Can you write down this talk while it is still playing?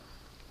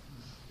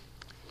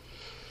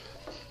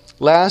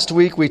Last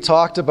week we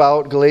talked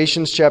about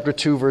Galatians chapter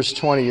 2, verse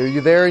 20. Are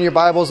you there in your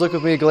Bibles? Look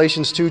with me at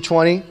Galatians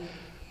 2:20.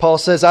 Paul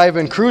says, I have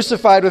been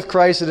crucified with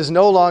Christ. It is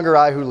no longer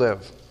I who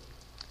live.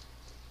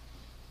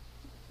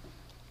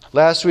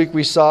 Last week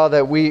we saw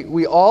that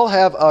we all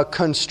have a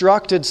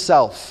constructed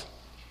self.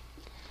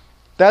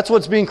 That's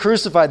what's being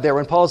crucified there.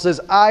 When Paul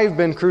says, I've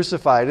been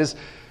crucified, is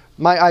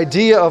my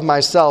idea of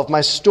myself,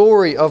 my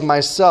story of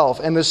myself.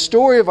 And the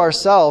story of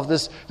ourself,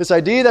 this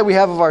idea that we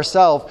have of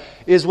ourself,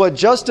 is what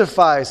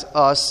justifies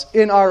us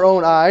in our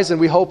own eyes, and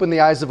we hope in the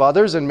eyes of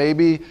others, and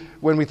maybe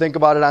when we think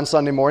about it on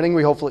Sunday morning,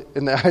 we hopefully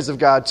in the eyes of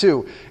God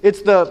too.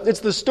 It's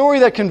the story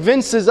that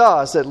convinces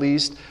us, at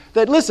least,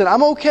 that, listen,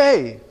 I'm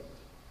okay.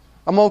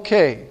 I'm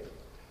okay.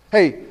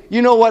 Hey,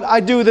 you know what? I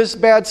do this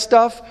bad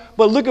stuff,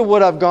 but look at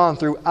what I've gone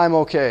through. I'm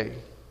okay.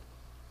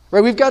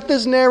 Right? We've got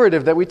this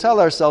narrative that we tell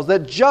ourselves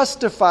that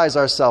justifies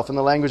ourselves in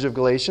the language of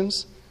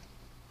Galatians,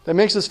 that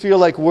makes us feel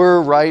like we're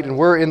right and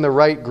we're in the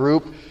right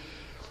group.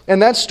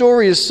 And that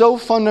story is so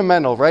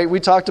fundamental, right?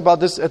 We talked about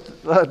this at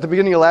the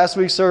beginning of last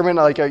week's sermon.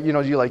 Like, do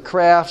you like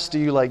crafts? Do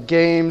you like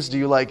games? Do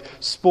you like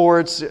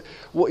sports?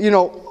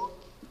 Well,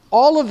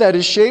 all of that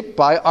is shaped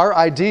by our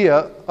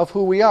idea of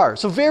who we are.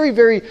 So very,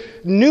 very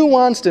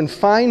nuanced and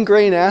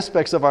fine-grained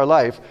aspects of our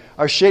life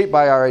are shaped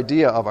by our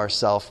idea of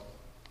ourself.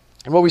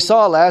 And what we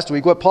saw last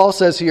week, what Paul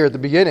says here at the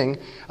beginning,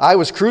 I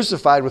was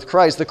crucified with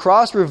Christ. The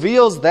cross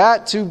reveals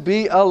that to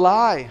be a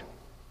lie.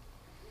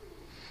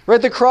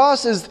 Right? The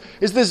cross is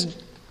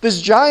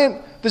this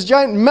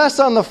giant mess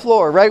on the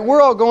floor, right? We're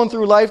all going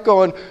through life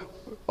going,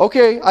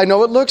 okay, I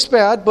know it looks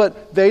bad,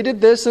 but they did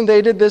this and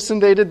they did this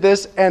and they did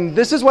this, and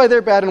this is why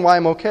they're bad and why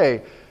I'm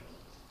okay.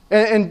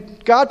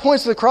 And God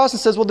points to the cross and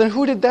says, well, then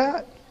who did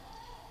that?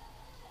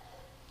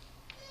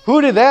 Who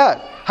did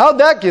that? How'd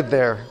that get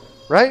there?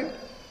 Right?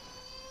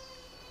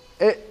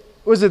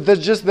 Was it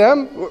just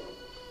them?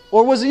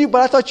 Or was it you?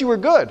 But I thought you were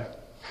good.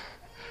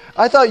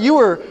 I thought you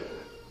were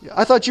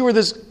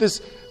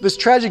this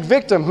tragic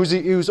victim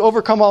who's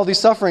overcome all these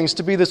sufferings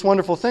to be this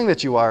wonderful thing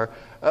that you are.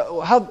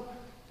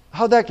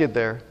 How'd that get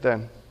there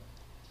then?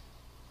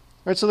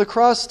 Right, so the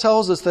cross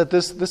tells us that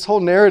this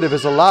whole narrative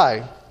is a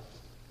lie.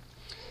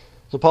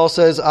 So Paul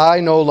says, I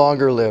no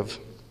longer live.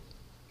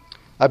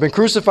 I've been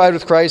crucified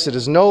with Christ. It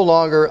is no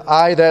longer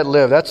I that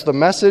live. That's the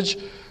message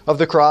of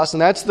the cross,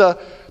 and that's the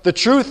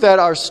truth that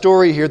our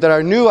story here, that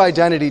our new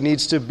identity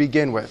needs to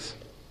begin with.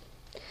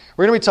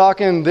 We're going to be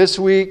talking this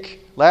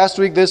week, last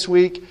week, this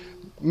week,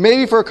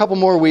 maybe for a couple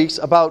more weeks,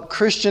 about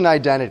Christian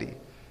identity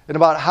and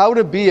about how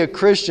to be a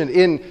Christian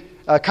in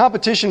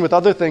competition with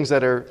other things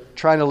that are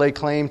trying to lay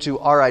claim to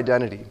our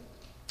identity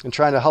and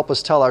trying to help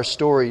us tell our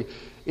story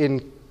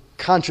in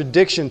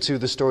contradiction to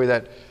the story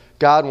that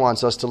God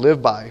wants us to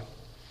live by.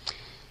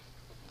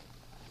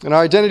 And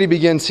our identity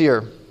begins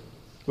here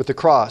with the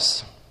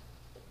cross.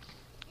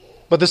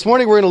 But this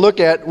morning we're going to look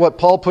at what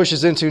Paul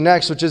pushes into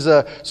next, which is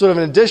a sort of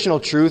an additional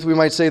truth. We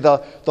might say the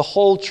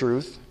whole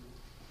truth.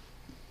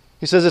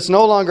 He says, it's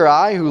no longer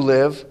I who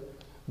live,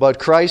 but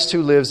Christ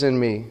who lives in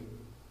me.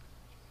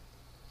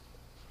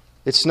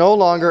 It's no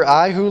longer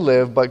I who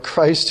live, but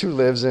Christ who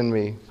lives in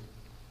me.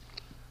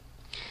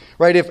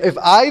 Right? If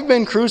I've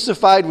been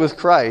crucified with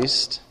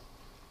Christ,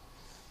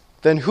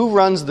 then who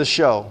runs the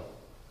show?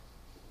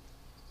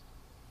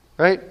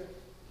 Right?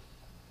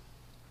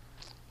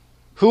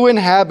 Who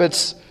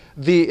inhabits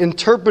the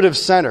interpretive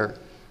center,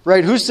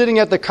 right? Who's sitting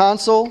at the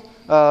console?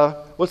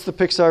 What's the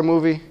Pixar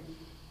movie?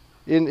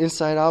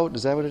 Inside Out?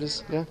 Is that what it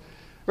is? Yeah.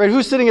 Right?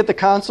 Who's sitting at the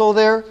console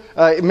there,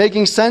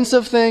 making sense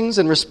of things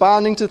and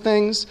responding to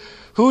things?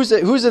 Who's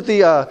at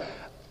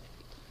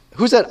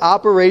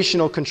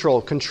operational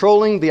control,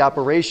 controlling the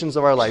operations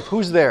of our life?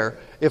 Who's there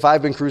if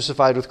I've been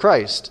crucified with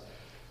Christ?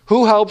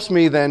 Who helps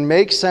me then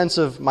make sense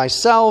of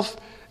myself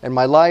and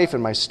my life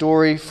and my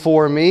story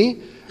for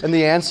me? And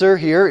the answer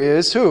here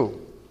is who?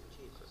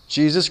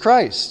 Jesus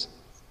Christ.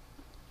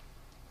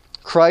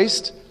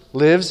 Christ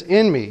lives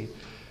in me.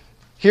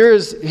 Here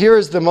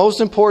is the most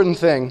important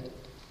thing.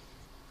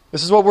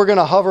 This is what we're going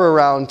to hover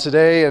around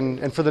today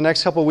and for the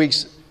next couple of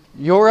weeks.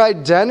 Your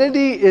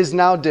identity is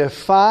now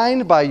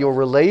defined by your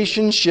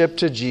relationship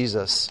to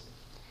Jesus.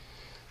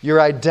 Your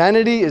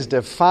identity is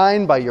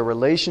defined by your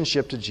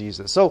relationship to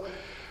Jesus. So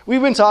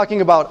we've been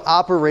talking about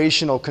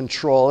operational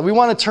control, and we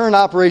want to turn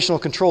operational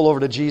control over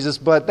to Jesus,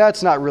 but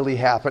that's not really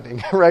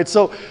happening, right?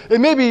 So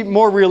it may be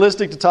more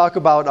realistic to talk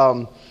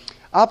about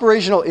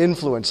operational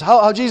influence,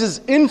 how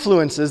Jesus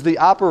influences the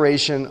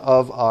operation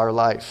of our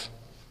life.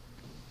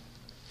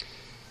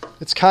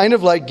 It's kind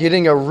of like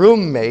getting a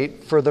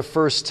roommate for the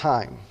first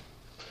time.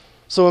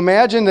 So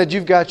imagine that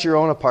you've got your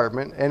own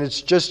apartment, and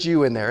it's just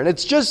you in there, and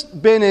it's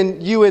just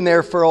been you in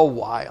there for a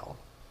while.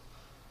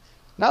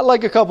 Not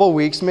like a couple of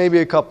weeks, maybe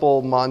a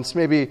couple months,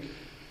 maybe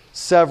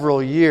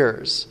several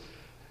years.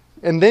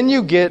 And then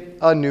you get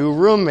a new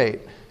roommate.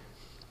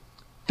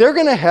 They're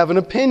going to have an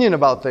opinion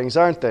about things,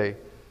 aren't they?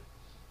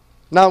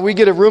 Now, we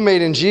get a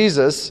roommate in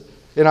Jesus,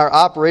 in our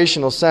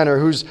operational center,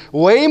 who's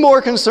way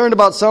more concerned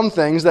about some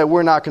things that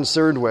we're not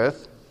concerned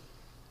with.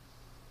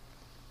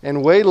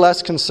 and way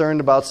less concerned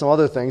about some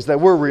other things that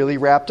we're really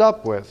wrapped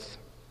up with.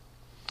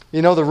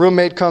 You know, the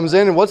roommate comes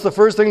in, and what's the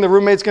first thing the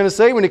roommate's going to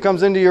say when he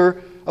comes into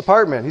your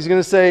apartment? He's going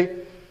to say,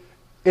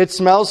 "It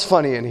smells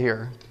funny in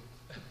here."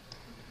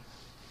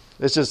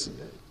 It's just,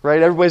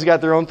 right? Everybody's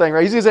got their own thing,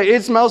 right? He's going to say,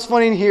 "It smells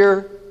funny in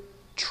here.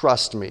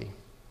 Trust me."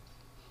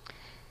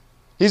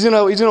 He's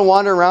going to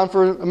wander around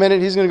for a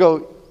minute. He's going to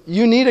go,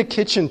 "You need a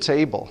kitchen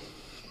table."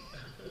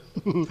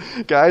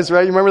 Guys,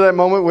 right? You remember that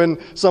moment when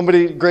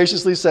somebody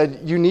graciously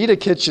said, "You need a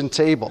kitchen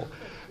table.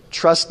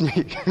 Trust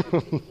me."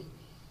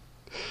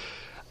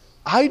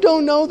 I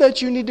don't know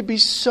that you need to be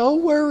so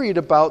worried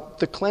about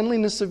the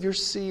cleanliness of your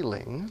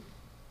ceiling.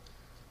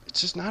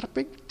 It's just not a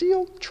big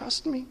deal.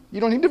 Trust me. You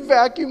don't need to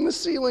vacuum the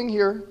ceiling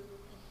here.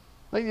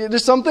 Like,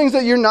 there's some things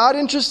that you're not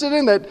interested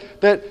in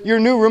that your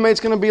new roommate's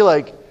going to be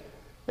like,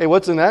 "Hey,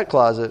 what's in that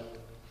closet?"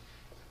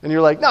 And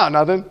you're like, "No,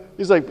 nothing."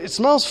 He's like, "It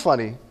smells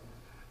funny."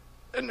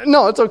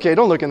 "No, it's okay.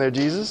 Don't look in there,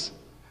 Jesus."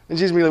 And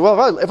Jesus will be like,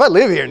 "Well, if I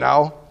live here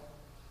now,"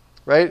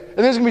 right? And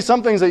there's going to be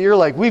some things that you're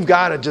like, "We've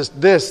got to just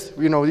this."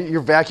 You know,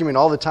 you're vacuuming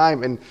all the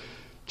time. And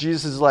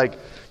Jesus is like,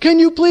 "Can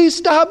you please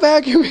stop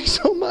vacuuming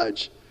so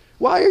much?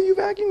 Why are you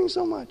vacuuming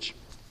so much?"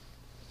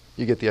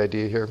 You get the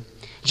idea here.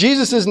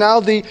 Jesus is now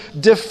the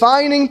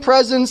defining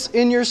presence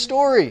in your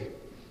story.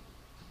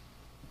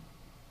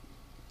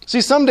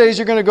 See, some days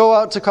you're going to go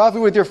out to coffee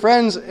with your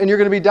friends and you're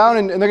going to be down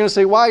and they're going to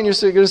say, "Why?" And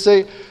you're going to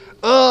say,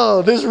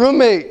 "Oh, this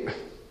roommate."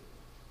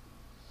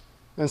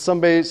 And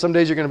some days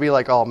you're going to be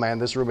like, "Oh man,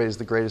 this roommate is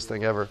the greatest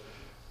thing ever."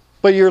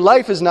 But your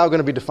life is now going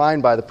to be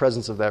defined by the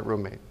presence of that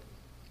roommate.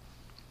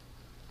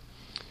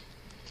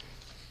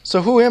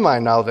 So who am I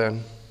now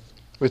then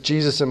with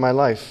Jesus in my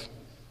life?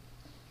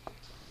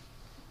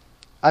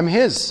 I'm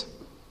His.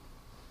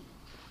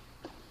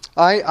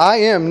 I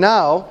am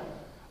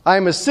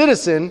a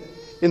citizen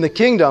in the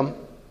kingdom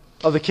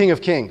of the King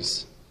of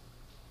Kings.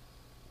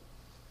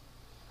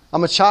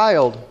 I'm a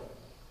child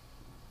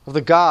of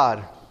the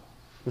God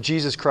of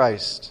Jesus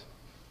Christ.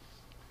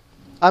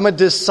 I'm a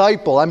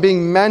disciple. I'm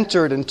being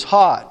mentored and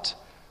taught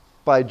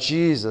by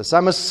Jesus.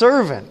 I'm a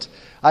servant.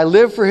 I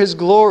live for His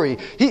glory.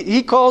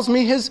 He calls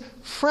me His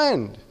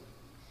friend.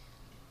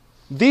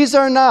 These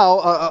are now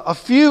a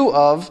few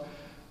of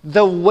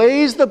the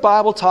ways the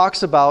Bible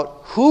talks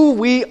about who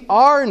we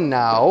are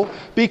now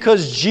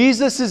because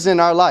Jesus is in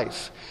our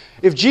life.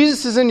 If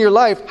Jesus is in your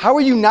life, how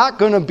are you not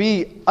going to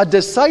be a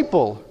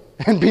disciple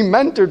and be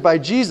mentored by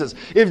Jesus?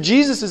 If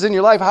Jesus is in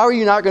your life, how are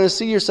you not going to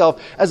see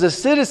yourself as a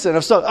citizen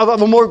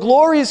of a more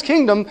glorious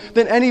kingdom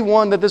than any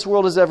one that this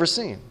world has ever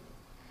seen?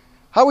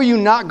 How are you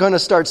not going to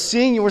start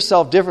seeing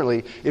yourself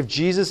differently if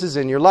Jesus is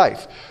in your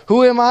life?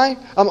 Who am I?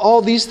 I'm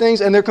all these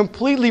things, and they're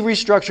completely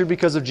restructured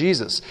because of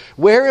Jesus.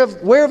 Where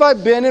have I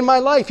been in my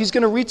life? He's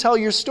going to retell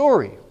your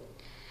story.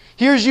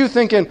 Here's you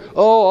thinking,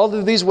 "Oh, all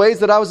of these ways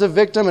that I was a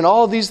victim and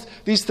all of these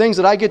things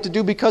that I get to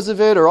do because of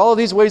it, or all of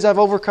these ways I've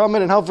overcome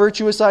it and how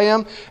virtuous I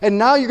am." And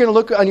now you're going to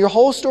look on your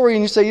whole story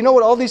and you say, "You know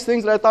what? All these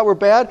things that I thought were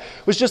bad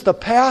was just the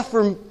path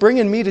for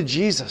bringing me to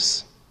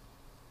Jesus."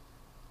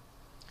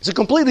 It's a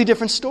completely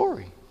different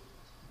story.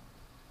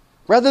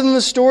 Rather than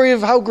the story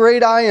of how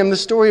great I am, the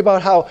story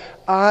about how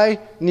I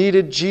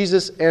needed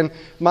Jesus and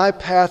my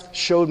path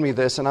showed me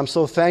this, and I'm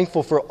so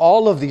thankful for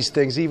all of these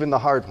things, even the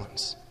hard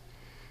ones.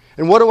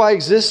 And what do I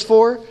exist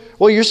for?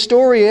 Well, your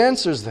story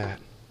answers that.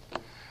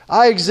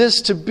 I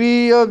exist to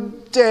be a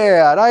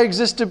dad. I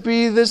exist to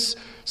be this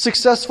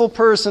successful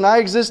person. I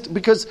exist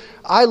because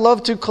I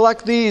love to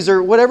collect these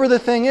or whatever the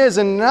thing is.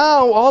 And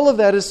now all of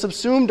that is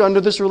subsumed under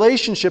this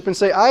relationship and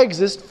say, I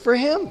exist for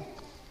Him.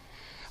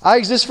 I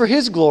exist for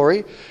His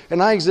glory,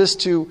 and I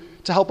exist to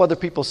help other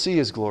people see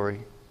His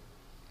glory.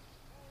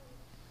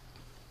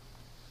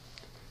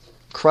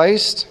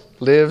 Christ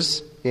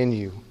lives in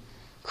you.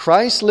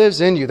 Christ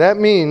lives in you. That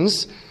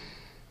means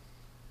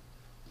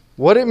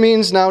what it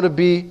means now to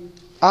be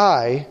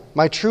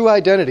my true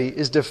identity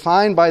is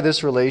defined by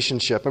this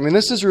relationship. I mean,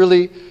 this is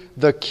really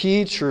the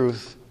key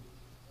truth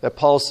that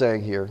Paul's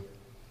saying here.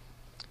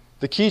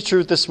 The key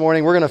truth this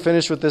morning, we're going to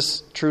finish with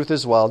this truth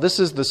as well. This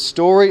is the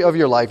story of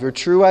your life, your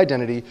true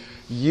identity.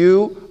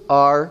 You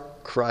are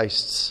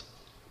Christ's.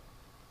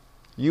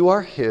 You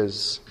are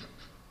His.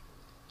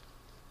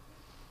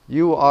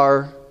 You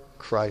are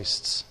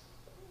Christ's.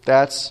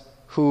 That's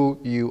who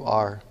you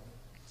are.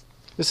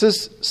 This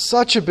is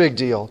such a big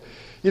deal.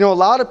 You know, a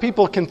lot of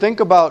people can think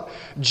about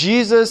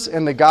Jesus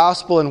and the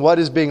gospel and what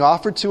is being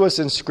offered to us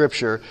in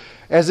Scripture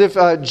as if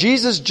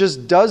Jesus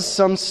just does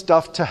some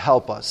stuff to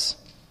help us.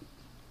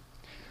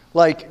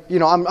 Like, you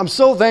know, I'm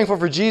so thankful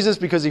for Jesus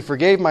because He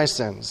forgave my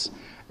sins.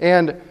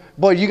 And,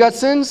 boy, you got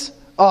sins?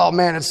 Oh,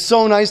 man, it's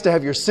so nice to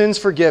have your sins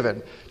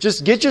forgiven.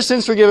 Just get your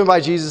sins forgiven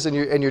by Jesus and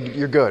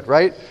you're good,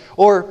 right?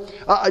 Or,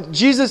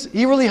 Jesus,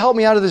 He really helped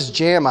me out of this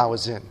jam I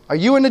was in. Are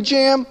you in a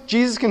jam?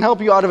 Jesus can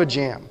help you out of a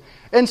jam.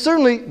 And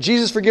certainly,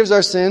 Jesus forgives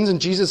our sins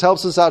and Jesus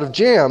helps us out of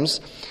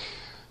jams.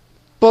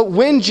 But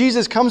when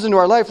Jesus comes into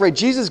our life, right,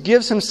 Jesus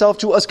gives Himself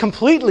to us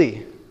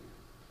completely.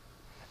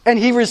 And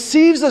He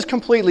receives us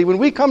completely. When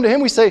we come to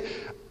Him, we say,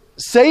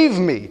 "Save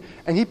me."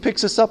 And He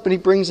picks us up and He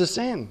brings us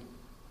in.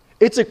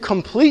 It's a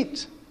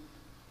complete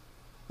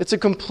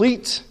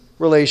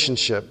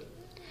relationship.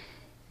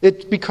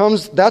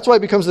 That's why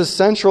it becomes the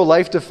central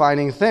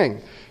life-defining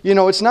thing. You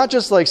know, it's not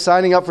just like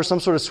signing up for some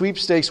sort of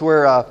sweepstakes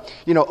where,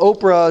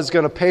 Oprah is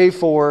going to pay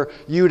for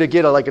you to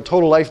get a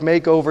total life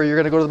makeover. You're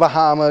going to go to the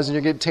Bahamas and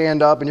you're going to get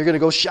tanned up and you're going to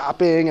go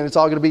shopping and it's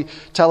all going to be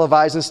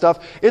televised and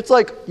stuff. It's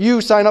like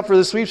you sign up for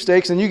the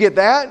sweepstakes and you get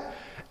that,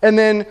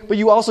 but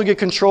you also get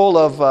control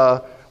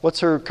of, what's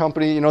her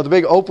company? The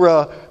big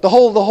Oprah, the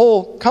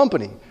whole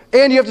company.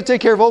 And you have to take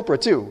care of Oprah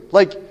too.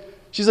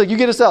 She's like, you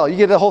get a sell, you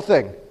get the whole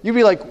thing. You'd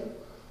be like,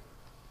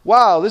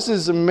 wow, this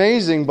is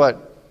amazing,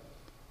 but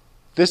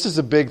this is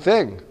a big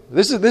thing.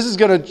 This is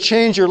going to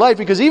change your life,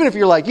 because even if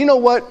you're like, you know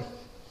what,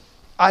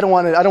 I don't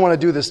want to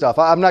do this stuff.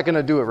 I'm not going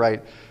to do it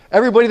right.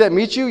 Everybody that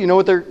meets you, you know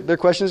what their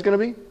question is going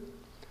to be?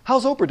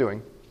 How's Oprah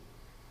doing?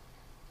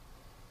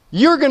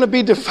 You're going to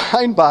be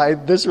defined by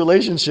this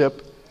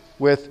relationship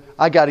with,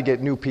 I got to get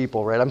new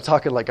people, right? I'm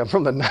talking like I'm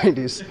from the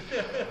 90s.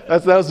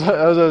 That was what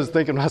I was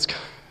thinking.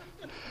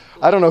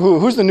 I don't know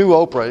who's the new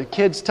Oprah.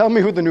 Kids, tell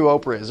me who the new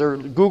Oprah is, or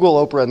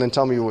Google Oprah and then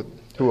tell me who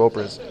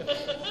Oprah is.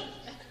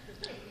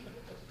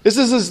 This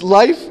is this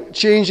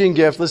life-changing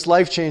gift, this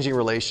life-changing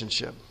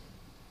relationship.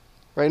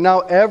 Right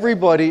now,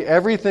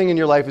 everything in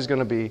your life is going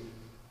to be,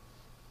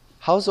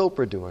 how's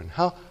Oprah doing?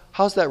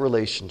 How's that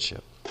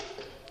relationship?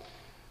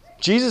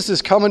 Jesus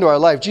has come into our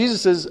life.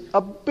 Jesus is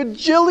a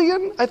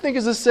bajillion, I think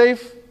is a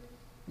safe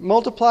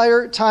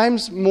multiplier,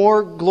 times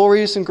more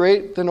glorious and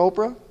great than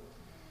Oprah,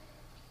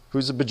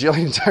 who's a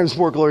bajillion times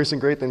more glorious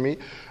and great than me.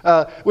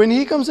 When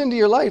he comes into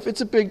your life, it's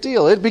a big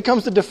deal. It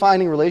becomes the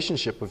defining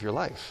relationship of your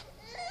life.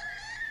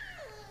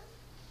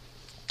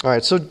 All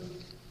right, so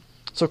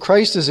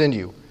Christ is in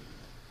you.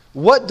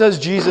 What does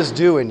Jesus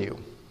do in you?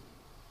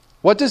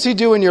 What does he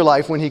do in your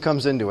life when he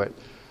comes into it?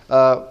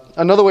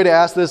 Another way to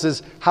ask this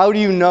is, how do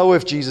you know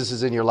if Jesus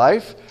is in your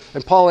life?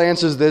 And Paul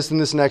answers this in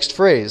this next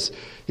phrase.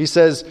 He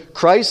says,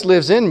 Christ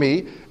lives in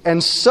me,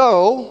 and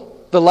so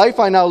the life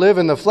I now live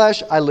in the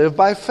flesh, I live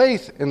by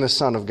faith in the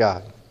Son of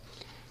God.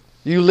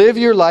 You live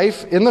your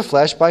life in the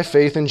flesh by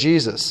faith in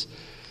Jesus.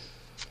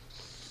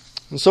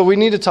 And so we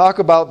need to talk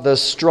about the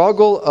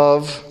struggle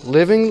of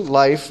living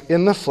life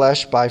in the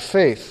flesh by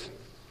faith.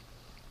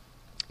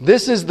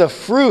 This is the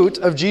fruit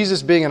of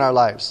Jesus being in our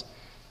lives.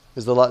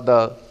 Is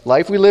the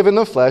life we live in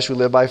the flesh, we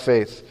live by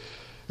faith.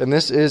 And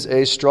this is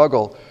a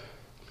struggle.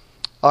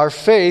 Our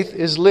faith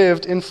is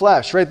lived in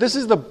flesh, right? This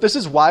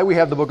is why we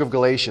have the book of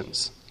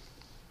Galatians.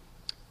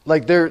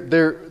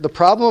 The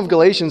problem of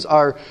Galatians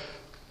are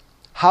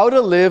how to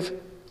live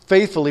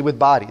faithfully with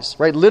bodies,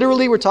 right?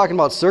 Literally, we're talking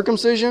about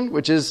circumcision,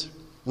 which is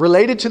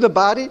related to the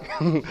body.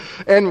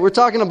 And we're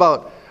talking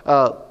about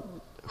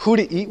who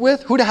to eat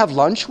with, who to have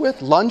lunch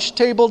with, lunch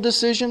table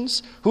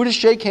decisions, who to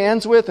shake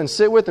hands with and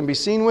sit with and be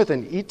seen with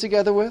and eat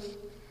together with.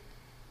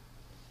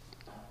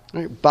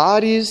 Right?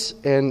 Bodies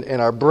and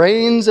our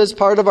brains as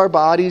part of our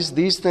bodies,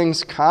 these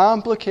things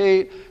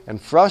complicate and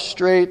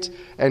frustrate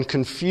and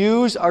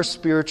confuse our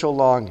spiritual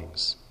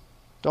longings.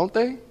 Don't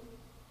they?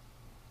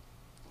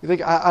 You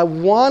think, I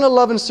want to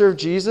love and serve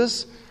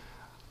Jesus.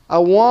 I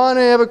want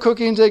to have a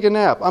cookie and take a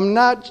nap.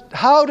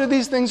 How do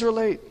these things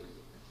relate?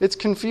 It's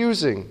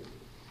confusing.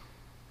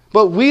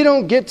 But we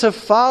don't get to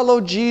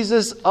follow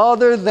Jesus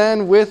other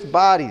than with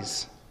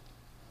bodies.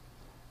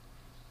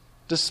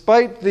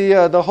 Despite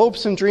the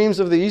hopes and dreams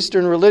of the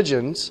Eastern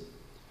religions,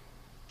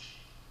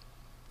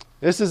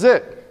 this is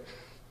it.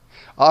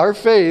 Our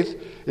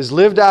faith is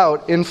lived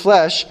out in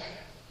flesh,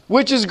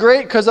 which is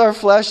great because our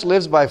flesh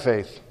lives by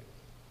faith.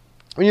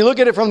 When you look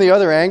at it from the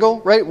other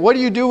angle, right? What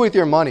do you do with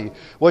your money?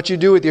 What you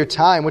do with your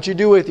time? What you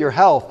do with your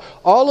health?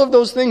 All of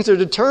those things are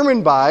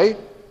determined by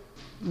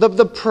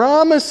the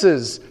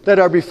promises that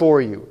are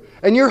before you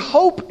and your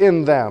hope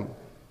in them.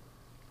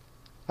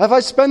 If I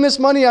spend this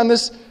money on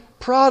this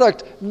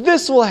product,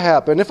 this will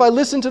happen. If I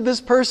listen to this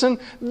person,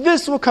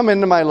 this will come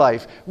into my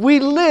life.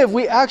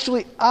 We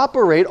actually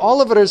operate,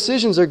 all of our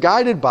decisions are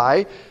guided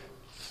by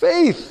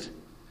faith.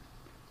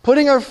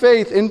 Putting our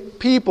faith in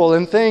people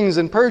and things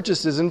and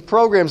purchases and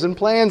programs and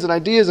plans and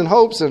ideas and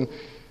hopes, and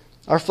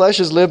our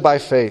flesh is lived by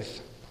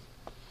faith.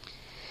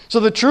 So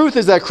the truth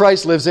is that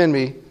Christ lives in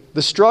me.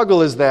 The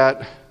struggle is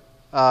that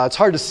it's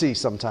hard to see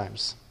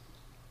sometimes.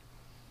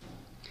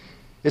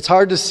 It's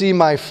hard to see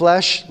my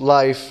flesh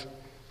life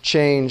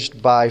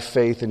changed by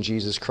faith in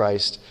Jesus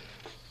Christ.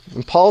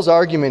 And Paul's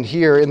argument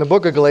here in the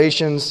book of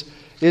Galatians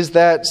is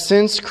that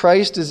since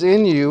Christ is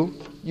in you,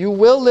 you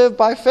will live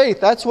by faith.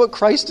 That's what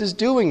Christ is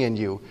doing in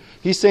you.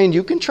 He's saying,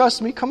 you can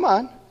trust me, come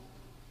on.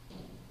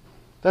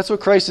 That's what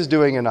Christ is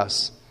doing in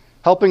us,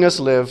 helping us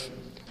live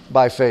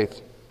by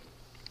faith.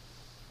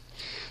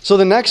 So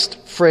the next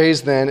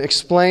phrase then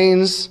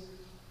explains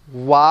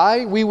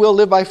why we will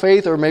live by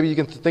faith, or maybe you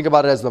can think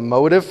about it as the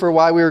motive for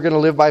why we are going to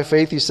live by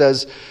faith. He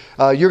says,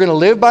 you're going to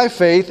live by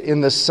faith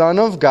in the Son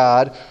of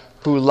God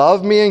who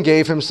loved me and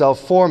gave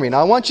himself for me.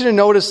 Now I want you to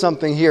notice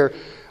something here.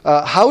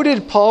 How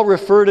did Paul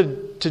refer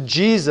to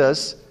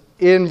Jesus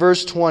in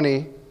verse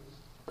 20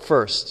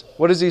 first?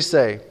 What does he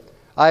say?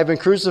 I have been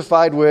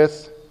crucified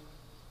with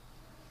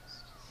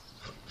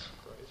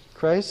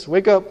Christ.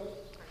 Wake up.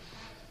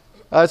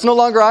 It's no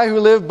longer I who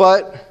live,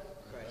 but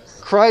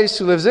Christ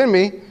who lives in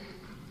me. And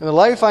the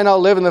life I now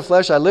live in the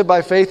flesh, I live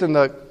by faith in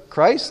the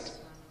Christ,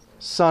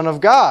 Son of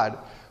God.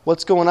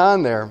 What's going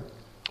on there?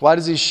 Why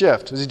does he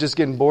shift? Is he just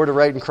getting bored of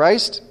writing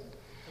Christ?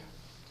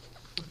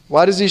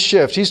 Why does he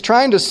shift? He's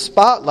trying to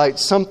spotlight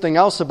something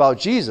else about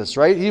Jesus,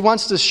 right? He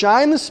wants to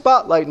shine the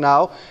spotlight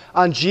now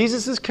on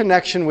Jesus'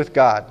 connection with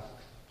God.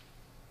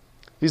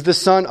 He's the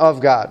Son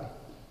of God.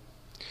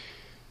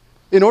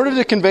 In order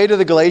to convey to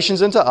the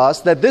Galatians and to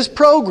us that this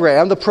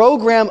program, the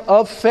program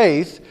of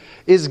faith,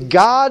 is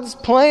God's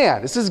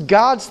plan. This is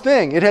God's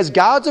thing. It has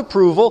God's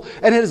approval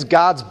and it has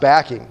God's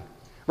backing.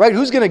 Right?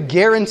 Who's going to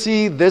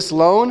guarantee this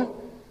loan?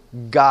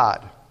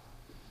 God.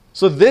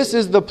 So this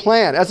is the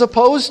plan. As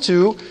opposed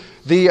to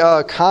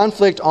the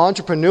conflict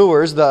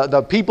entrepreneurs,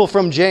 the people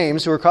from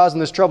James who are causing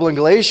this trouble in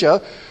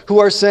Galatia, who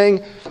are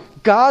saying,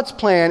 God's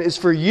plan is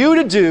for you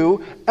to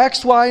do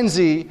X, Y, and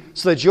Z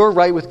so that you're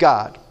right with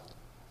God.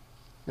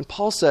 And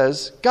Paul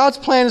says, God's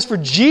plan is for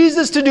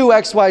Jesus to do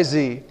X, Y,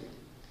 Z,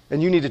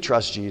 and you need to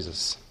trust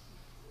Jesus.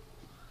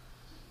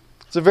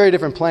 It's a very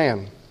different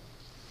plan.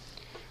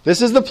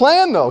 This is the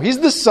plan, though. He's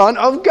the Son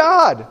of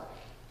God.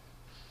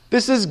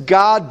 This is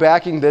God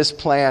backing this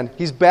plan.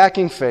 He's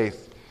backing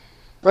faith.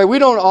 Right? We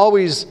don't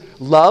always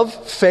love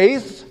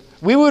faith.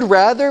 We would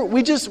rather,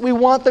 we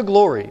want the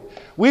glory.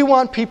 We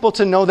want people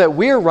to know that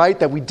we're right,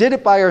 that we did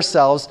it by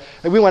ourselves,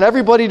 and we want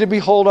everybody to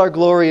behold our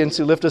glory and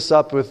to lift us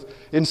up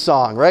in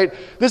song, right?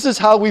 This is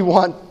how we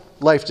want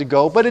life to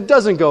go, but it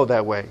doesn't go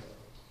that way.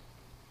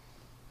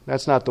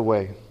 That's not the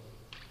way.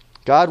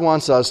 God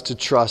wants us to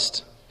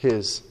trust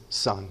His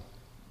Son.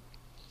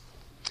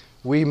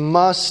 We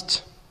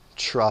must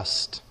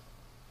trust.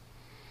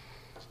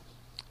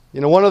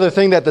 You know, one other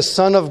thing that the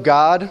Son of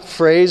God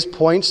phrase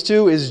points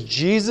to is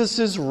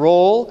Jesus'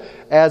 role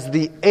as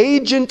the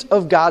agent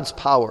of God's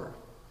power.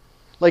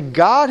 Like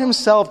God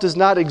Himself does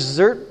not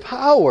exert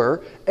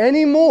power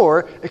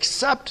anymore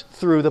except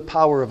through the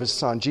power of His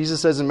Son.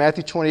 Jesus says in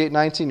Matthew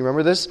 28:19, you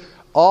remember this?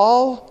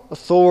 All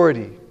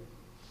authority,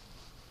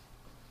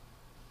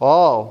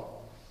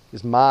 all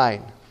is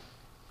mine.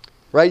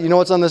 Right? You know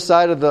what's on the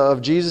side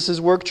of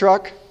Jesus' work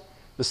truck?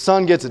 The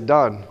Son gets it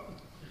done.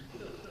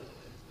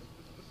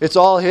 It's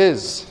all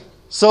His.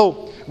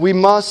 So we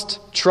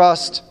must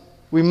trust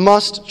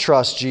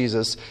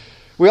Jesus.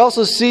 We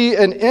also see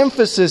an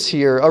emphasis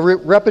here, a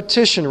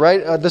repetition,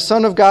 right? The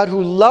Son of God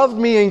who loved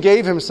me and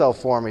gave Himself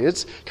for me.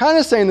 It's kind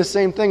of saying the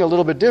same thing a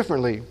little bit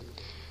differently.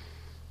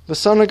 The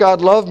Son of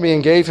God loved me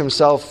and gave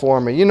Himself for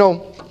me. You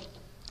know,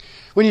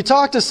 when you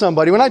talk to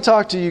somebody, when I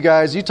talk to you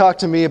guys, you talk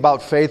to me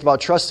about faith,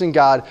 about trusting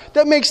God,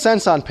 that makes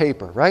sense on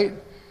paper, right?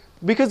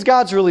 Because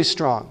God's really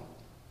strong.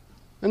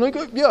 And like,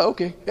 yeah,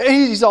 okay.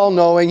 He's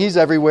all-knowing. He's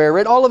everywhere,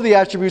 right? All of the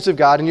attributes of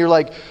God. And you're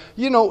like,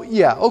 you know,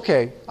 yeah,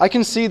 okay. I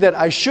can see that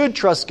I should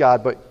trust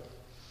God, but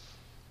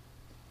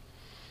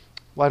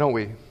why don't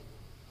we?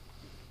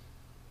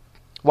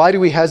 Why do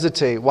we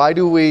hesitate? Why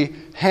do we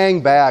hang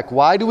back?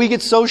 Why do we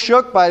get so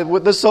shook by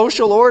the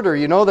social order,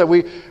 you know, that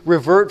we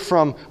revert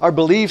from our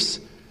beliefs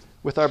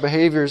with our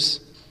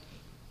behaviors?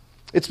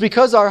 It's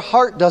because our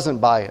heart doesn't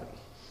buy it.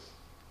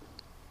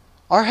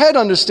 Our head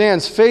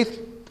understands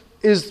faith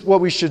is what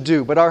we should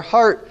do, but our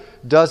heart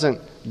doesn't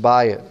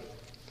buy it.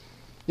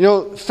 You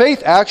know,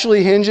 faith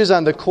actually hinges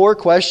on the core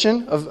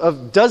question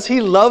of does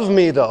He love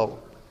me, though?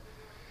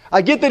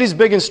 I get that He's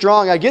big and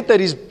strong. I get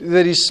that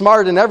He's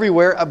smart and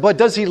everywhere, but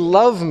does He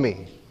love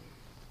me?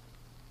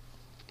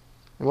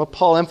 And what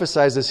Paul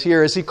emphasizes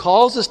here is he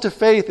calls us to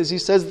faith as he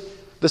says,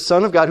 the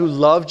Son of God who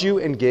loved you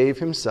and gave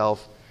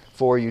Himself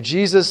for you.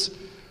 Jesus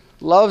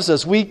loves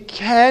us. We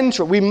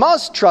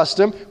must trust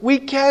Him. We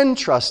can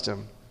trust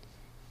Him.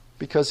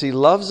 Because He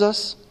loves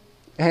us,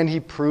 and He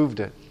proved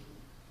it.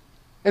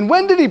 And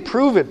when did He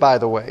prove it, by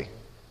the way?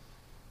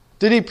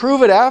 Did He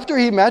prove it after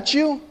He met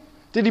you?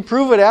 Did He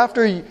prove it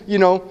after,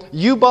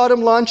 you bought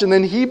Him lunch, and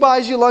then He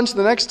buys you lunch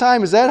the next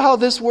time? Is that how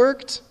this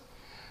worked?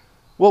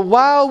 Well,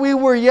 while we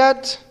were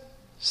yet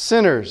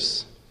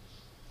sinners,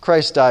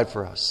 Christ died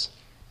for us.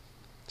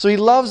 So He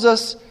loves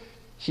us.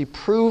 He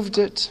proved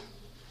it.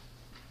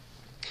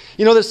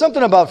 You know, there's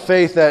something about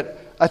faith that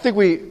I think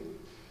we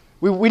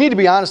need to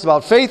be honest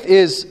about. Faith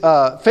is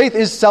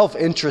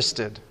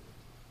self-interested.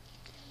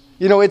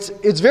 You know,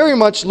 it's very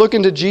much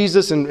looking to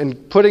Jesus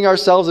and putting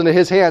ourselves into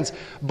His hands,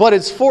 but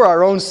it's for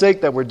our own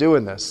sake that we're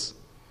doing this.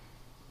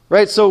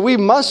 Right? So we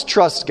must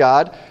trust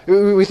God.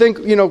 We think,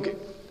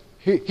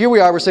 here we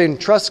are, we're saying,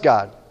 trust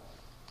God.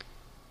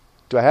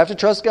 Do I have to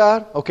trust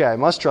God? Okay, I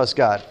must trust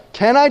God.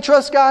 Can I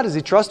trust God? Is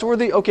He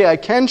trustworthy? Okay, I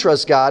can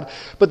trust God.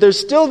 But there's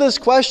still this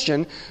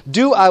question,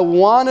 do I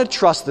want to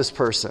trust this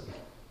person?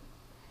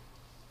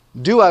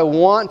 Do I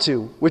want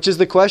to? Which is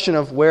the question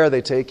of where are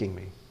they taking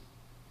me?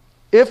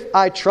 If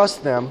I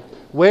trust them,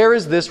 where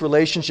is this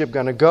relationship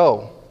going to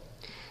go?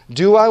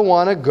 Do I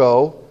want to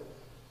go?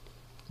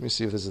 Let me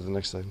see if this is the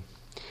next slide.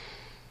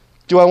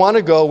 Do I want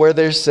to go where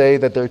they say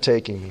that they're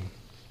taking me?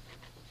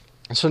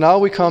 And so now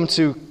we come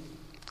to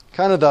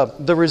kind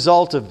of the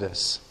result of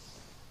this.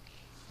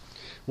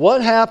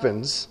 What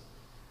happens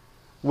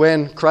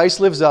when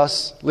Christ lives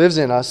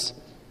in us,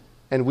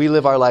 and we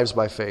live our lives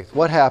by faith?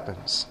 What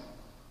happens?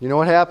 You know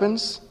what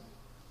happens?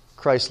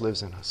 Christ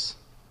lives in us.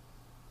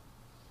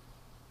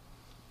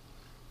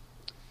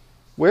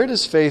 Where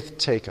does faith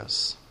take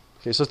us?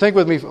 Okay, so think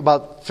with me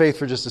about faith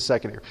for just a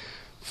second here.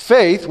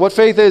 Faith, what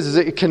faith is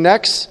it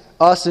connects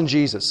us and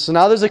Jesus. So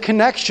now there's a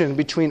connection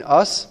between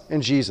us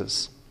and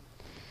Jesus.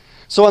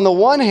 So on the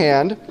one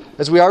hand,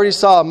 as we already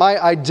saw,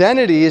 my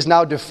identity is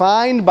now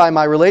defined by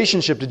my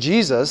relationship to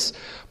Jesus.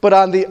 But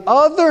on the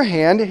other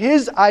hand,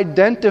 His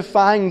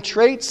identifying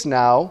traits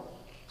now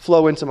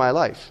flow into my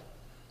life.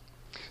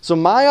 So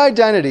my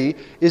identity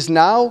is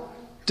now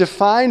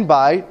defined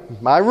by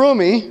my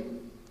roomie,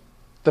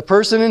 the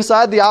person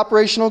inside the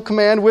operational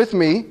command with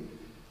me,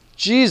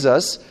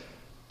 Jesus,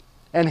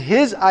 and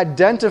His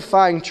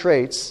identifying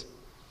traits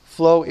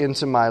flow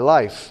into my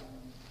life.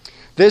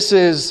 This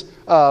is,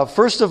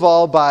 first of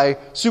all, by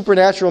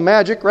supernatural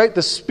magic, right?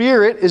 The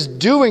Spirit is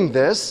doing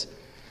this,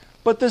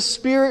 but the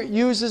Spirit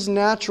uses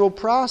natural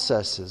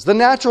processes, the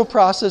natural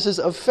processes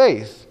of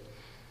faith.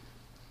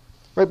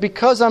 Right?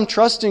 Because I'm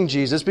trusting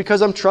Jesus,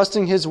 because I'm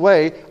trusting His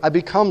way, I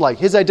become like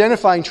His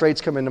identifying traits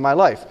come into my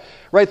life.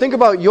 Right? Think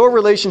about your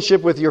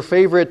relationship with your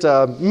favorite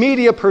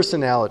media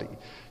personality.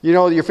 You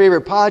know, your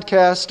favorite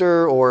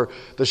podcaster or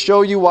the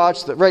show you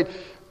watch. Right?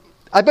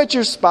 I bet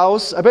your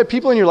spouse, I bet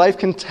people in your life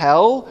can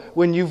tell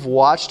when you've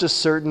watched a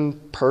certain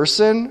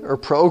person or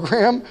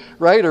program,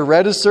 right? Or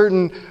read a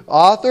certain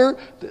author.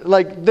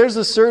 Like there's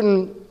a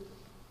certain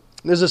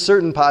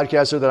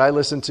podcaster that I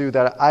listen to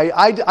that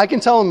I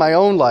can tell in my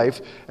own life,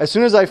 as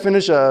soon as I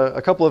finish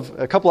a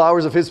couple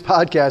hours of his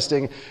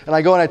podcasting and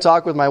I go and I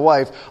talk with my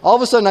wife, all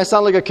of a sudden I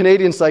sound like a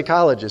Canadian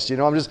psychologist. You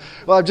know,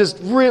 I'm just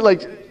really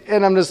like,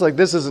 and I'm just like,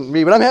 this isn't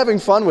me, but I'm having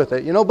fun with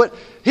it, you know. But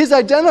his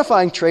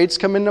identifying traits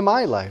come into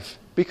my life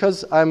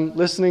because I'm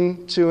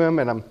listening to him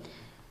and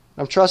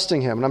I'm trusting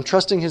him and I'm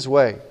trusting his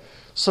way.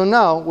 So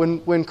now,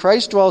 when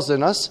Christ dwells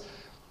in us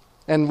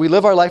and we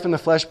live our life in the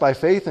flesh by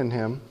faith in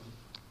him,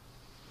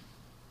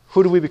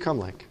 who do we become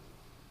like?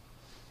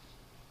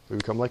 We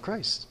become like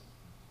Christ.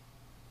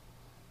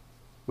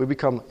 We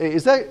become.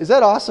 Is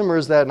that awesome or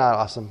is that not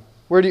awesome?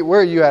 Where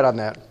are you at on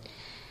that?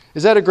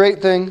 Is that a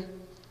great thing?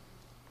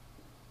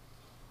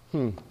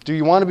 Do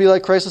you want to be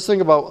like Christ? Let's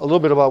think about a little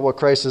bit about what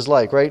Christ is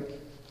like, right?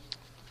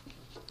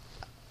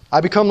 I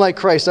become like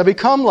Christ. I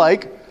become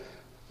like.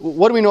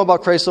 What do we know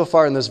about Christ so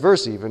far in this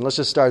verse? Even let's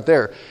just start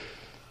there.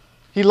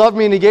 He loved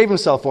me and he gave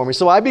himself for me.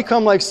 So I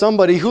become like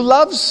somebody who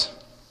loves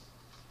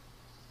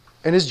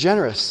and is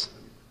generous.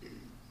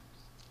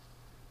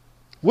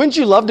 Wouldn't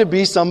you love to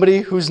be somebody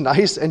who's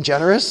nice and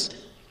generous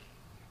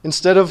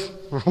instead of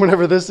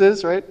whatever this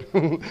is, right?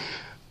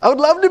 I would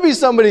love to be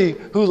somebody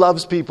who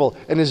loves people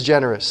and is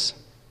generous.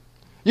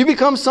 You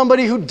become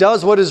somebody who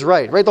does what is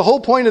right, right? The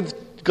whole point of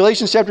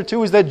Galatians chapter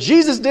 2 is that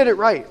Jesus did it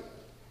right.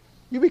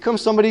 You become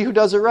somebody who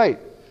does it right.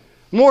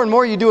 More and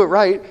more you do it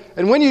right,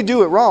 and when you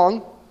do it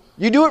wrong,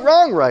 you do it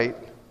wrong right.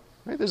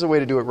 Right? There's a way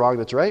to do it wrong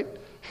that's right.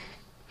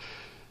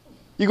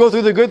 You go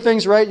through the good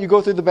things right, you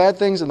go through the bad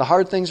things and the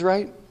hard things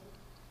right,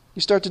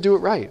 you start to do it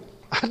right.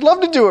 I'd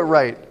love to do it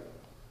right.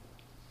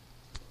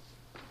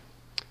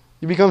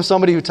 You become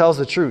somebody who tells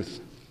the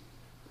truth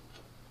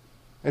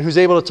and who's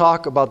able to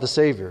talk about the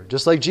Savior,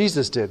 just like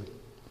Jesus did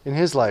in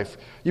his life.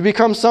 You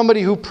become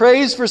somebody who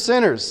prays for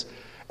sinners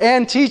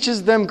and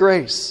teaches them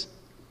grace.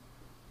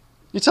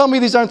 You tell me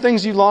these aren't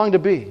things you long to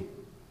be.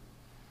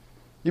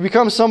 You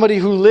become somebody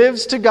who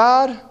lives to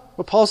God.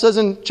 What Paul says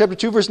in chapter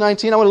 2, verse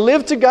 19, I want to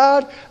live to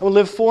God, I want to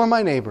live for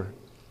my neighbor,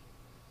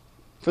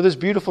 for this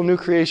beautiful new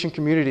creation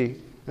community,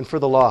 and for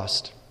the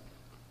lost.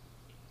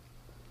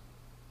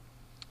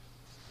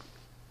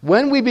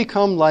 When we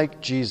become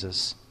like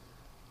Jesus,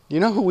 you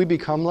know who we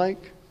become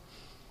like?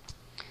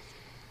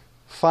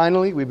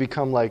 Finally, we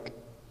become like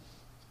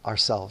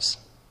ourselves,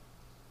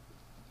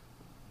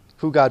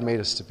 who God made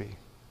us to be.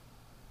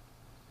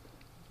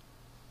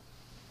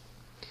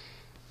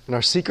 And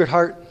our secret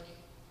heart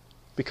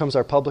becomes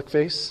our public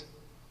face,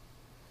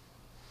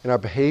 and our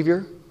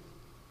behavior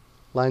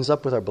lines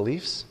up with our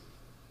beliefs.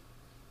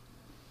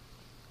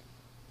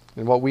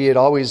 And what we had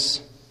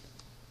always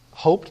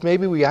hoped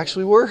maybe we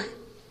actually were,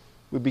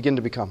 we begin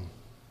to become.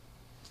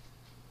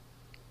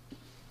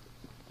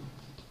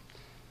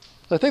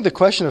 I think the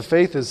question of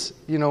faith is,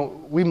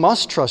 we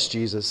must trust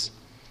Jesus,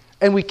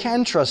 and we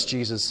can trust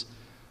Jesus.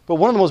 But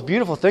one of the most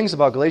beautiful things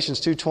about Galatians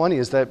 2:20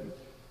 is that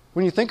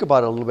when you think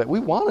about it a little bit,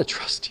 we want to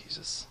trust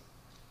Jesus.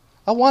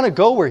 I want to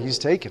go where he's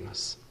taken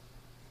us.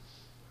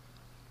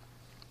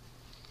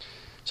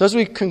 So as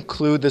we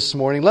conclude this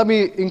morning, let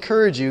me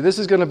encourage you. This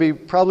is going to be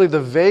probably the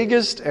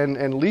vaguest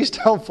and least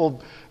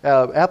helpful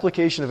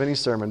application of any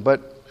sermon,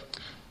 but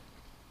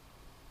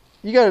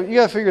you got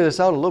to figure this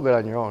out a little bit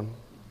on your own.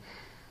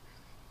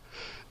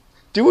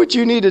 Do what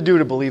you need to do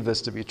to believe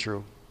this to be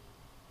true.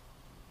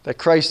 That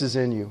Christ is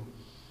in you.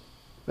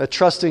 That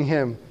trusting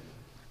him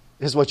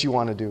is what you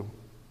want to do.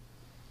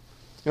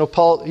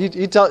 Paul,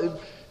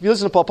 If you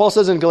listen to Paul, Paul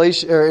says in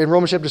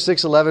Romans chapter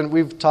 6:11,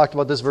 we've talked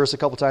about this verse a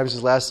couple times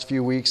these last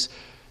few weeks.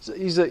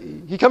 He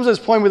comes to this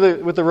point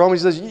with the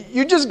Romans. He says,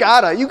 you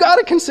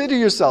gotta consider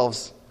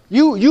yourselves.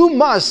 You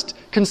must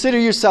consider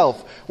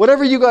yourself.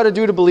 Whatever you got to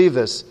do to believe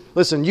this.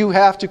 Listen, you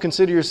have to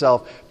consider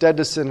yourself dead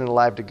to sin and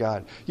alive to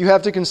God. You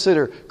have to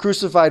consider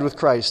crucified with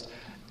Christ,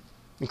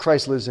 and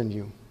Christ lives in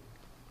you.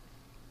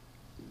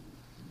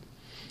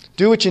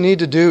 Do what you need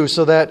to do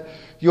so that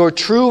your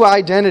true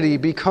identity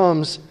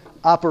becomes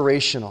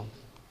operational.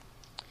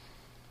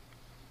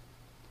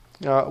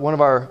 One of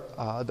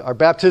our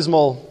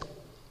baptismal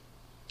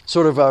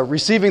sort of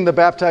receiving the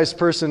baptized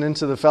person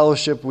into the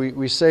fellowship,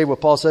 we say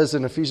what Paul says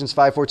in Ephesians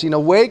 5:14,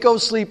 "Awake, O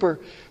sleeper,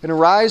 and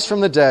arise from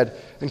the dead,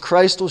 and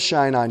Christ will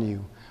shine on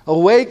you."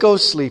 Awake, O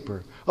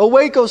sleeper.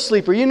 Awake, O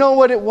sleeper. You know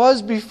what it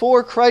was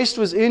before Christ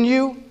was in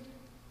you?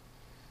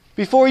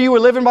 Before you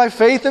were living by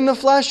faith in the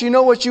flesh, you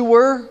know what you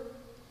were?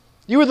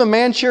 You were the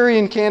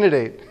Manchurian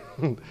Candidate.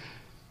 Do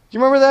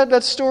you remember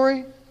that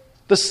story?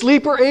 The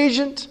sleeper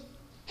agent,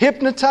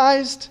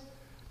 hypnotized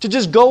to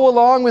just go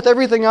along with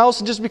everything else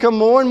and just become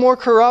more and more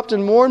corrupt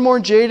and more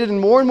jaded and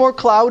more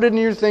clouded in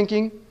your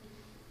thinking.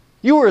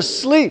 You were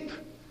asleep.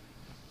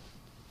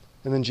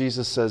 And then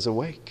Jesus says,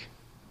 awake.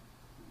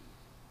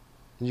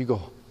 And you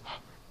go,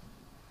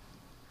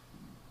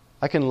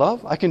 I can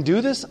love, I can do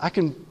this,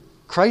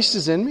 Christ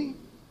is in me.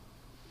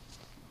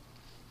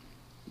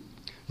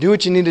 Do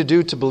what you need to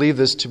do to believe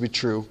this to be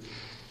true.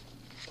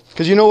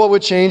 Because you know what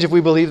would change if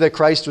we believed that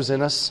Christ was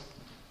in us?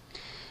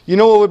 You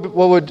know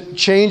what would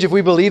change if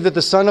we believed that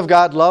the Son of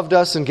God loved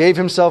us and gave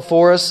Himself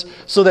for us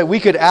so that we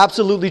could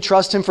absolutely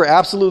trust Him for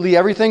absolutely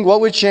everything? What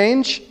would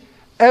change?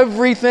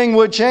 Everything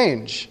would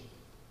change.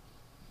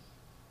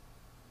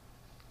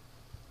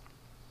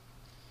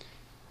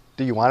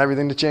 Do you want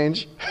everything to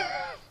change?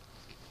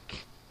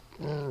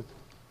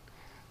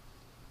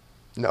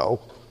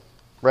 No.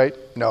 Right?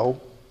 No.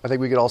 I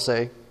think we could all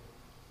say.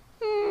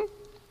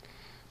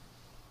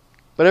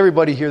 But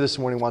everybody here this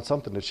morning wants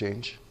something to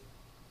change.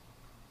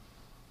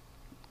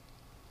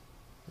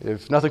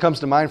 If nothing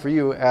comes to mind for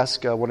you,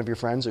 ask one of your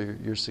friends or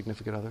your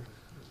significant other.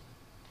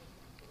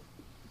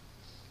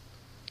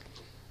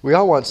 We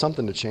all want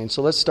something to change,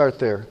 so let's start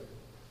there.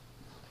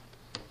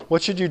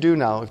 What should you do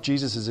now if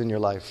Jesus is in your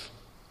life?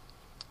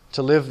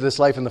 To live this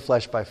life in the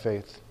flesh by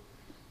faith.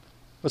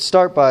 Let's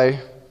start by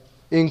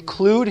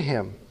include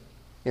Him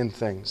in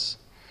things.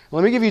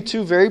 Let me give you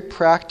two very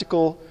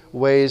practical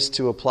ways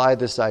to apply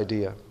this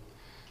idea.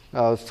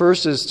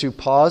 First is to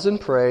pause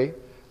and pray,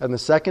 and the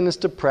second is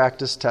to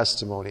practice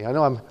testimony. I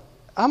know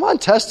I'm on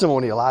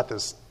testimony a lot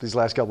these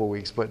last couple of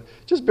weeks, but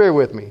just bear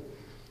with me.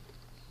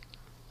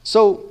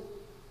 So,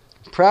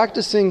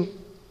 practicing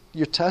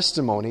your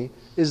testimony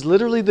is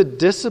literally the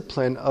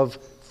discipline of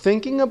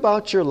thinking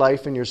about your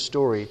life and your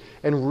story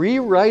and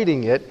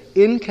rewriting it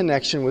in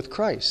connection with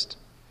Christ.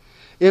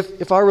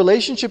 If our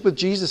relationship with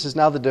Jesus is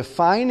now the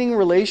defining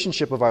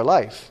relationship of our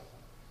life,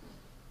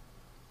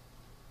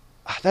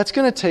 that's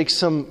going to take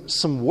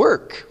some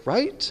work,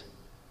 right?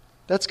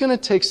 That's going to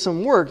take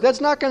some work.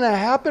 That's not going to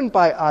happen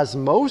by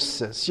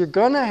osmosis. You're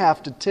going to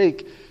have to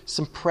take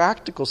some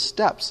practical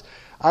steps.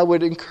 I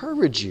would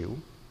encourage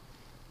you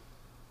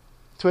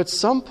to at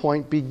some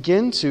point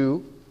begin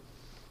to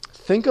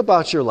think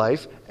about your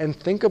life and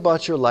think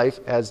about your life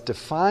as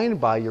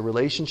defined by your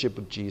relationship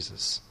with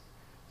Jesus.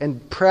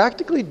 And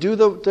practically do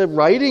the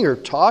writing or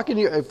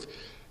talking,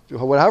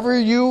 whatever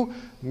you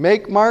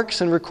make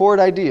marks and record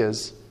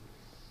ideas,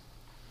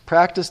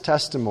 practice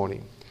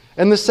testimony.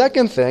 And the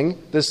second thing,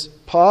 this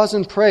pause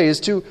and pray, is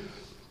to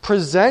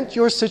present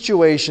your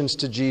situations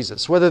to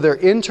Jesus. Whether they're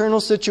internal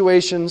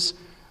situations,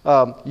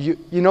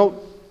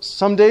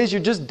 some days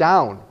you're just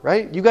down,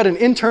 right? You got an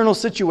internal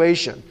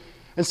situation.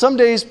 And some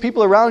days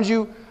people around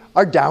you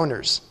are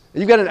downers.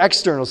 You've got an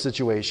external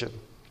situation.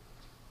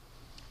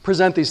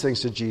 Present these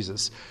things to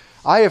Jesus.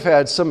 I have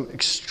had some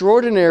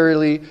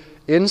extraordinarily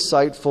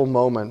insightful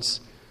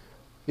moments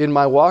in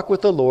my walk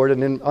with the Lord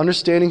and in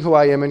understanding who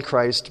I am in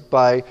Christ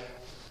by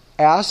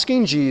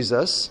asking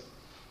Jesus,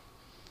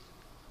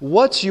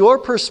 what's your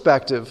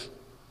perspective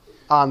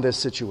on this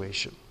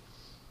situation?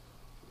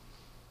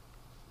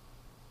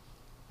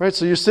 Right,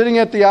 so you're sitting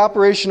at the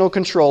operational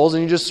controls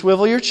and you just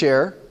swivel your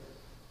chair.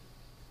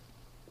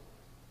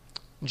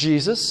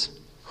 Jesus,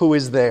 who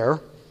is there,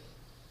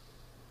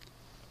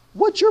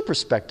 what's your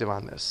perspective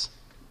on this?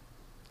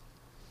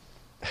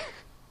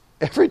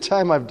 Every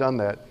time I've done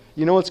that,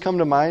 you know what's come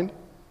to mind?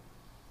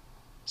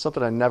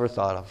 Something I never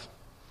thought of.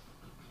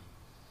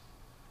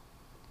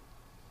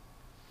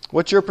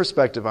 What's your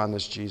perspective on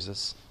this,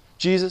 Jesus?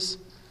 Jesus,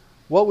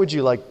 what would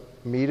you like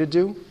me to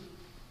do?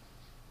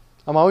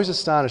 I'm always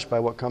astonished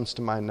by what comes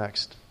to mind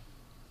next.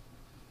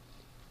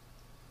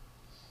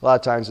 A lot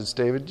of times it's,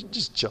 David,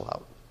 just chill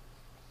out.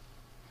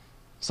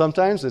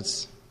 Sometimes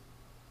it's,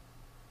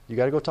 you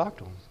got to go talk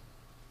to him.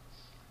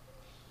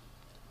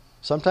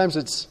 Sometimes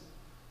it's,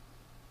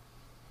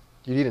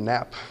 you need a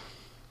nap.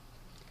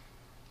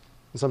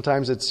 And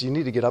sometimes it's, you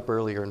need to get up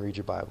earlier and read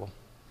your Bible.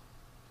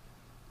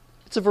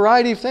 It's a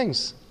variety of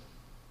things.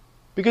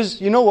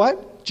 Because you know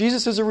what?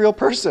 Jesus is a real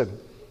person.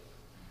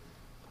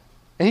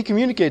 And he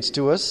communicates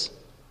to us.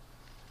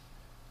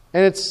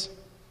 And it's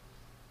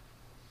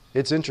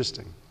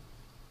interesting.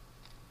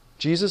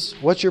 Jesus,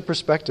 what's your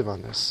perspective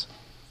on this?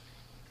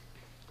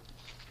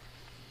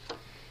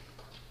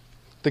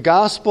 The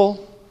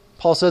gospel,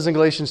 Paul says in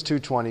Galatians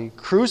 2:20,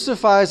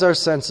 crucifies our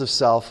sense of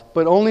self,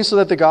 but only so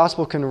that the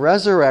gospel can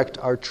resurrect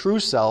our true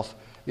self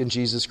in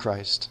Jesus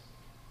Christ.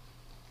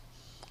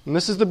 And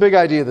this is the big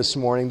idea this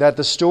morning, that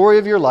the story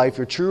of your life,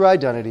 your true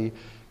identity,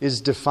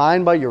 is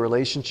defined by your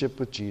relationship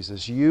with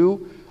Jesus.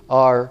 You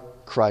are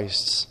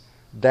Christ's.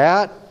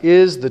 That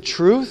is the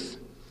truth,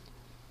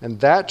 and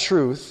that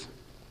truth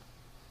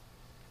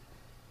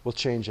will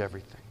change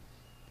everything.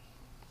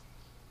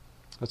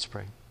 Let's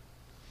pray.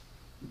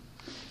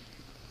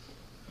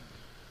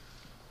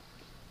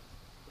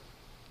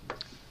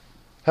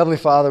 Heavenly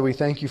Father, we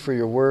thank you for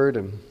your word,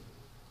 and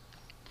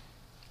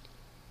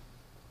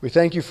we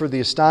thank you for the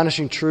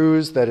astonishing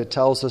truths that it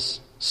tells us,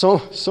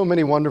 so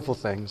many wonderful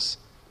things.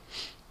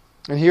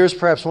 And here's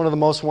perhaps one of the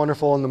most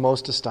wonderful and the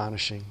most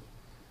astonishing.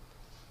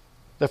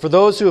 That for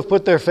those who have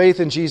put their faith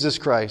in Jesus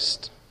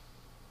Christ,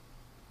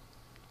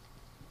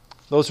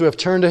 those who have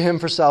turned to him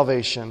for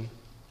salvation,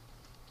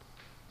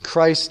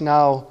 Christ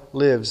now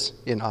lives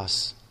in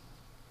us.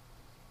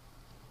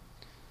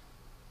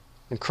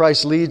 And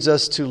Christ leads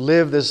us to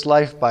live this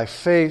life by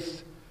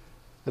faith,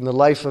 and the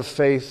life of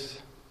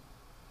faith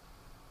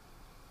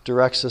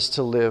directs us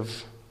to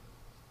live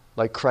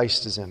like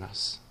Christ is in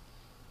us.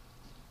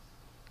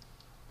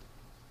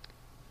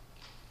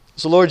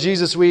 So Lord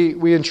Jesus,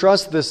 we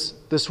entrust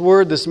this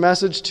word, this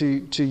message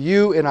to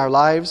you in our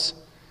lives.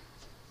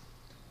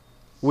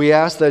 We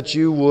ask that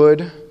you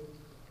would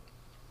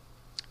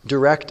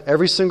direct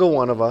every single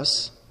one of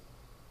us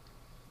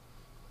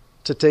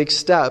to take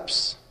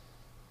steps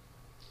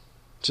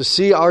to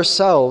see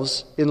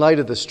ourselves in light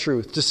of this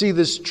truth, to see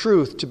this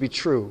truth to be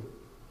true,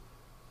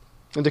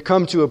 and to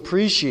come to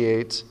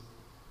appreciate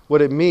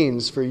what it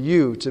means for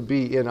you to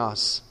be in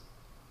us.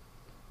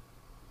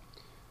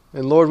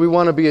 And Lord, we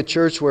want to be a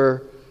church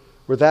where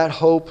that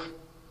hope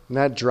and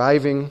that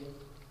driving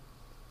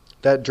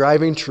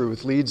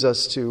truth leads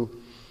us to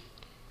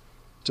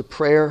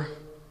prayer,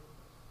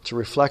 to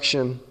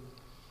reflection,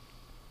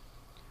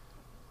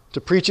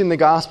 to preaching the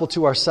gospel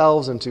to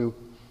ourselves, and to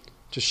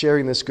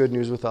sharing this good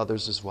news with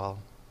others as well.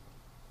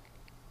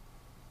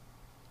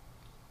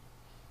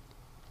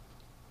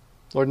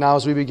 Lord, now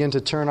as we begin to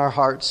turn our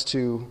hearts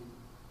to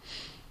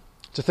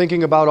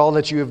thinking about all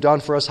that you have done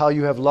for us, how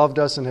you have loved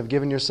us and have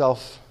given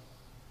yourself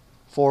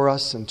for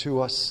us and to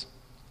us,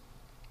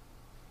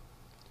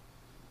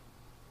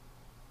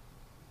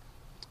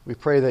 we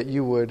pray that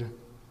you would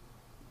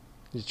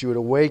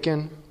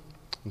awaken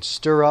and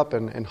stir up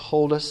and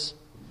hold us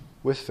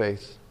with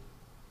faith,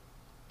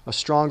 a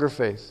stronger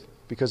faith,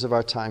 because of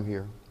our time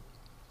here.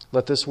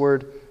 Let this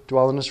word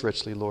dwell in us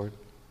richly, Lord.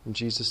 In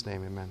Jesus'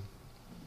 name, amen.